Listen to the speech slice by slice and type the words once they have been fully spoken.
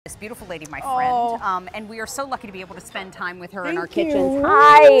this beautiful lady, my friend, and we are so lucky to be able to spend time with her in our Thank you. kitchen.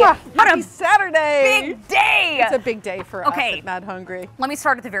 Hi! Happy Saturday! Big day! It's a big day for us at Mad Hungry. Let me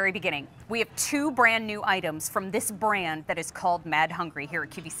start at the very beginning. We have 2 brand new items from this brand that is called Mad Hungry here at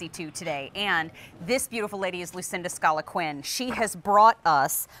QVC2 today. And this beautiful lady is Lucinda Scala Quinn. She has brought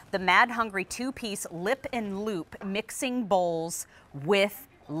us the Mad Hungry 2-piece lip and loop mixing bowls with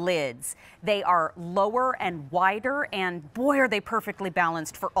lids. They are lower and wider, and boy, are they perfectly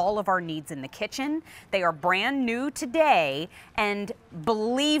balanced for all of our needs in the kitchen. They are brand new today, and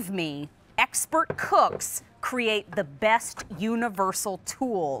believe me, expert cooks create the best universal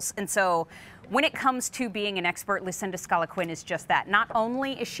tools. And so when it comes to being an expert, Lucinda Scala Quinn is just that. Not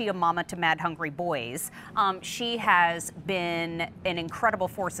only is she a mama to Mad Hungry boys, she has been an incredible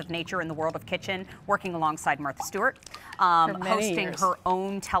force of nature in the world of kitchen, working alongside Martha Stewart, hosting her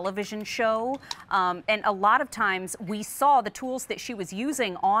own television show. And a lot of times we saw the tools that she was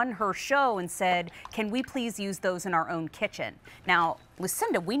using on her show and said, can we please use those in our own kitchen? Now,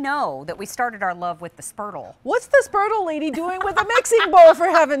 Lucinda, we know that we started our love with the spurtle. What's the spurtle lady doing with a mixing bowl, for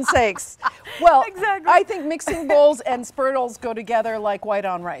heaven's sakes? Well, exactly. I think mixing bowls and spurtles go together like white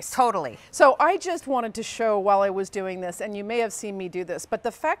on rice. Totally. So I just wanted to show while I was doing this, and you may have seen me do this, but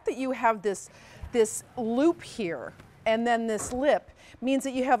the fact that you have this loop here and then this lip means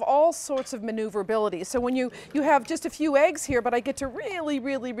that you have all sorts of maneuverability. So when you have just a few eggs here, but I get to really,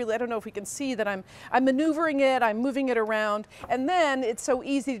 I don't know if we can see that I'm maneuvering it, I'm moving it around, and then it's so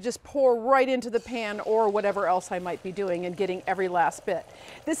easy to just pour right into the pan or whatever else I might be doing and getting every last bit.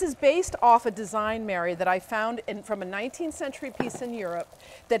 This is based off a design, Mary, that I found from a 19th century piece in Europe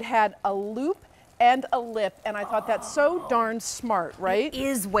that had a loop and a lip, and I thought that's so darn smart, right? It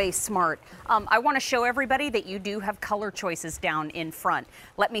is way smart. I want to show everybody that you do have color choices down in front.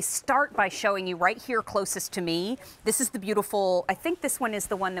 Let me start by showing you right here closest to me. This is the beautiful, I think this one is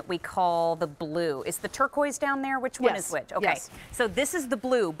the one that we call the blue. Is the turquoise down there? Which one is which? Okay, yes. So this is the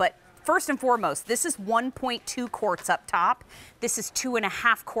blue, but first and foremost, this is 1.2 quarts up top. This is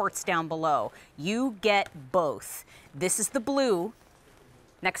 2.5 quarts down below. You get both. This is the blue.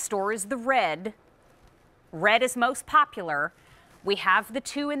 Next door is the red. Red is most popular. We have the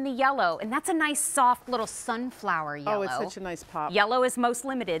 2 in the yellow, and that's a nice soft little sunflower yellow. Oh, it's such a nice pop. Yellow is most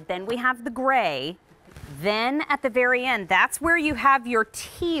limited. Then we have the gray. Then at the very end, that's where you have your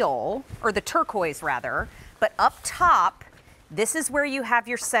teal, or the turquoise rather, but up top, this is where you have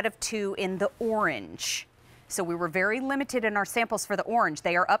your set of 2 in the orange. So we were very limited in our samples for the orange.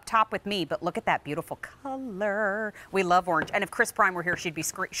 They are up top with me, but look at that beautiful color. We love orange. And if Chris Prime were here, she'd be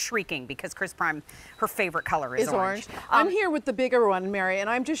shrieking because Chris Prime, her favorite color is orange. I'm here with the bigger one, Mary, and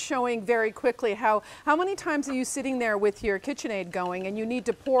I'm just showing very quickly how many times are you sitting there with your KitchenAid going and you need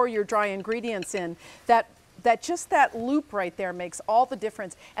to pour your dry ingredients in, that just that loop right there makes all the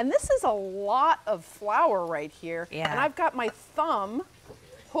difference. And this is a lot of flour right here. Yeah. And I've got my thumb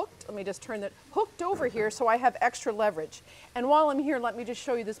hooked, let me just turn that, hooked over here so I have extra leverage. And while I'm here, let me just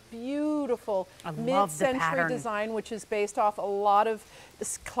show you this beautiful mid-century design, which is based off a lot of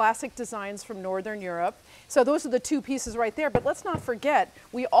classic designs from Northern Europe. So those are the 2 pieces right there, but let's not forget,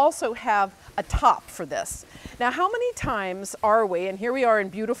 we also have a top for this. Now, how many times are we, and here we are in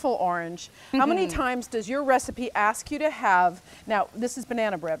beautiful orange, how many times does your recipe ask you to have, now this is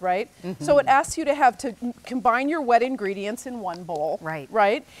banana bread, right? So it asks you to have to combine your wet ingredients in one bowl,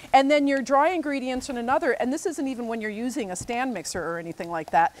 right? And then your dry ingredients in another, and this isn't even when you're using a stand mixer or anything like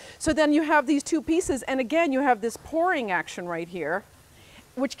that. So then you have these 2 pieces, and again, you have this pouring action right here,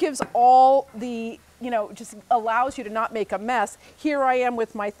 which gives all the, just allows you to not make a mess. Here I am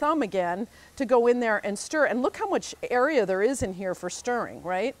with my thumb again to go in there and stir. And look how much area there is in here for stirring,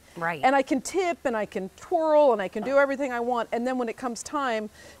 right? Right. And I can tip and I can twirl and I can do everything I want. And then when it comes time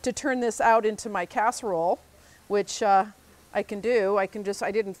to turn this out into my casserole, which I can do, I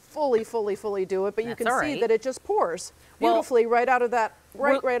didn't fully do it, but you can see that it just pours beautifully right out of that,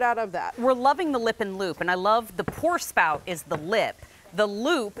 right out of that. We're loving the lip and loop, and I love the pour spout is the lip. The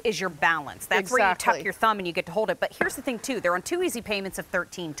loop is your balance. That's where you tuck your thumb and you get to hold it. But here's the thing too, they're on 2 easy payments of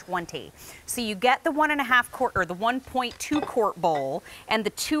 $13.20. So you get the 1.5 quart or the 1.2 quart bowl and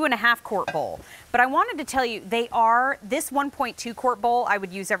the 2.5 quart bowl. But I wanted to tell you, this 1.2 quart bowl I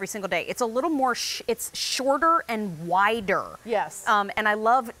would use every single day. It's a little more, it's shorter and wider. Yes. And I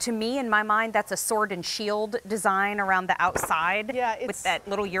love, to me, in my mind, that's a sword and shield design around the outside. Yeah, with that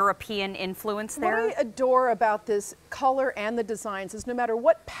little European influence there. What I adore about this color and the designs is no matter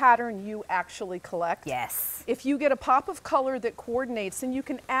what pattern you actually collect. Yes. If you get a pop of color that coordinates, then you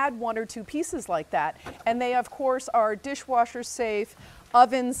can add 1 or 2 pieces like that. And they, of course, are dishwasher safe,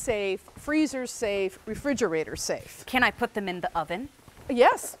 oven safe, freezer safe, refrigerator safe. Can I put them in the oven?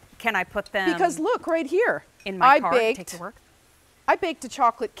 Yes. Can I put them? Because look, right here. In my car, take to work? I baked a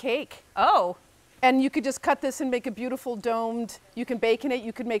chocolate cake. Oh. And you could just cut this and make a beautiful domed, you can bake in it,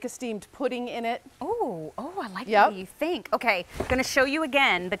 you could make a steamed pudding in it. Oh, I like the way you think. Okay, gonna show you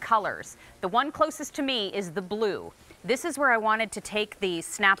again the colors. The one closest to me is the blue. This is where I wanted to take the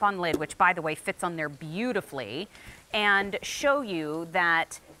snap-on lid, which by the way fits on there beautifully, and show you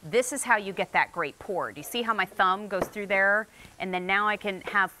that this is how you get that great pour. Do you see how my thumb goes through there? And then now I can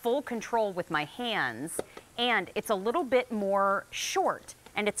have full control with my hands, and it's a little bit more short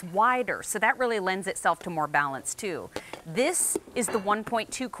and it's wider, so that really lends itself to more balance too. This is the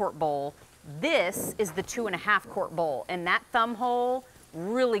 1.2 quart bowl. This is the 2.5 quart bowl, and that thumb hole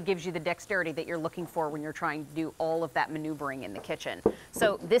really gives you the dexterity that you're looking for when you're trying to do all of that maneuvering in the kitchen.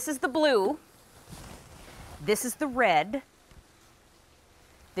 So this is the blue, this is the red,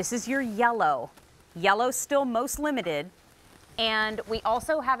 this is your yellow. Yellow's still most limited, and we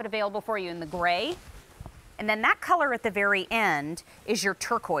also have it available for you in the gray. And then that color at the very end is your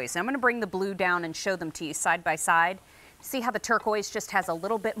turquoise. And I'm gonna bring the blue down and show them to you side by side. See how the turquoise just has a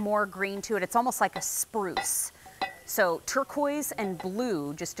little bit more green to it? It's almost like a spruce. So turquoise and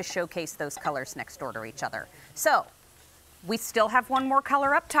blue, just to showcase those colors next door to each other. So we still have one more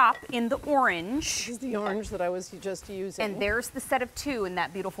color up top in the orange. This is the orange that I was just using. And there's the set of two in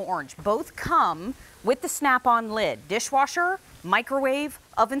that beautiful orange. Both come with the snap-on lid. Dishwasher, microwave,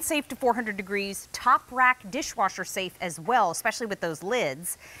 oven safe to 400 degrees, top rack dishwasher safe as well, especially with those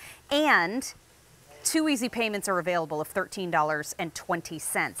lids. And 2 easy payments are available of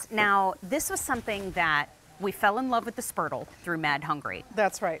 $13.20. Now, this was something that we fell in love with the Spurtle through Mad Hungry.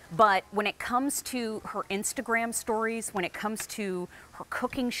 That's right. But when it comes to her Instagram stories, when it comes to her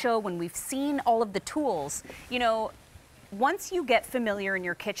cooking show, when we've seen all of the tools, you know, once you get familiar in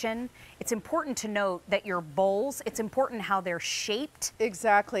your kitchen, it's important to note that your bowls, it's important how they're shaped.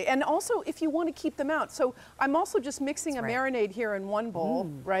 Exactly. And also if you want to keep them out. So I'm also just mixing a marinade here in one bowl,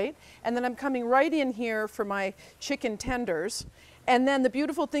 right? And then I'm coming right in here for my chicken tenders. And then the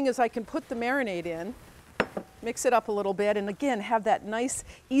beautiful thing is I can put the marinade in, mix it up a little bit, and again have that nice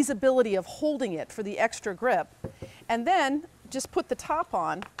easeability of holding it for the extra grip. And then just put the top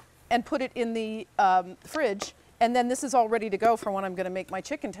on and put it in the fridge. And then this is all ready to go for when I'm going to make my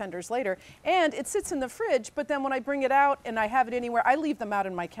chicken tenders later. And it sits in the fridge, but then when I bring it out and I have it anywhere, I leave them out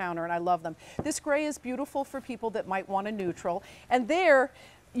on my counter and I love them. This gray is beautiful for people that might want a neutral. And there,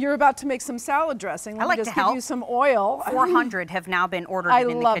 you're about to make some salad dressing. Let me just give you some oil. 400 have now been ordered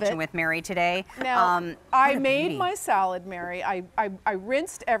in the kitchen with Mary today. Now, I made my salad, Mary. I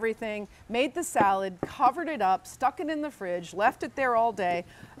rinsed everything, made the salad, covered it up, stuck it in the fridge, left it there all day,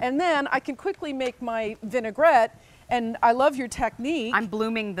 and then I can quickly make my vinaigrette. And I love your technique. I'm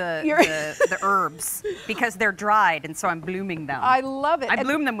blooming the herbs because they're dried, and so I'm blooming them. I love it. I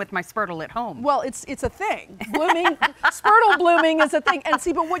bloom them with my Spurtle at home. Well, it's a thing. Blooming, Spurtle blooming is a thing. And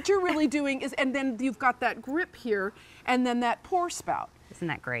see, but what you're really doing is, and then you've got that grip here, and then that pour spout. Isn't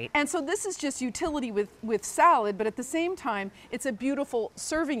that great? And so this is just utility with salad, but at the same time, it's a beautiful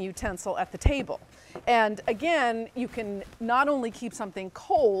serving utensil at the table. And again, you can not only keep something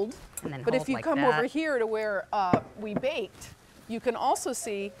cold, but if you come over here to where we baked, you can also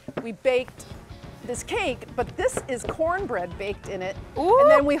see we baked this cake, but this is cornbread baked in it. Ooh. And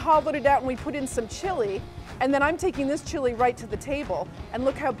then we hollowed it out and we put in some chili. And then I'm taking this chili right to the table, and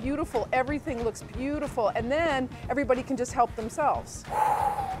look how beautiful, everything looks beautiful. And then everybody can just help themselves.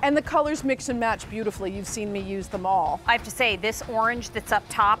 And the colors mix and match beautifully. You've seen me use them all. I have to say, this orange that's up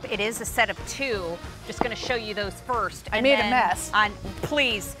top, it is a set of 2. Just gonna show you those first. I made a mess.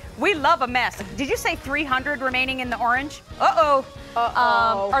 Please, we love a mess. Did you say 300 remaining in the orange? Uh-oh.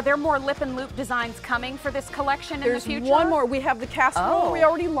 Are there more lip and loop designs coming for this collection in the future? There's one more. We have the casserole we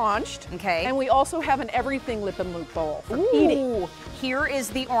already launched. Okay. And we also have an everything lip and loop bowl for eating. Here is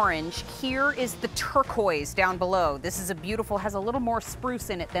the orange. Here is the turquoise down below. This is a beautiful, has a little more spruce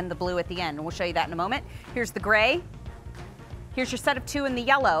in it than the blue at the end. And we'll show you that in a moment. Here's the gray. Here's your set of 2 in the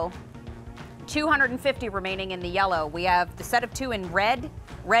yellow. 250 remaining in the yellow. We have the set of 2 in red.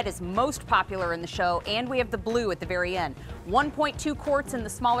 Red is most popular in the show, and we have the blue at the very end. 1.2 quarts in the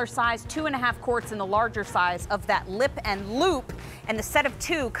smaller size, 2.5 quarts in the larger size of that lip and loop. And the set of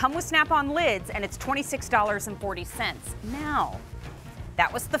 2 come with snap-on lids, and it's $26.40. Now,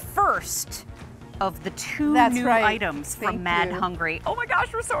 that was the first of the 2 new items from Mad Hungry. Oh my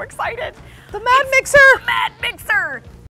gosh, we're so excited. The Mad Mixer! The Mad Mixer!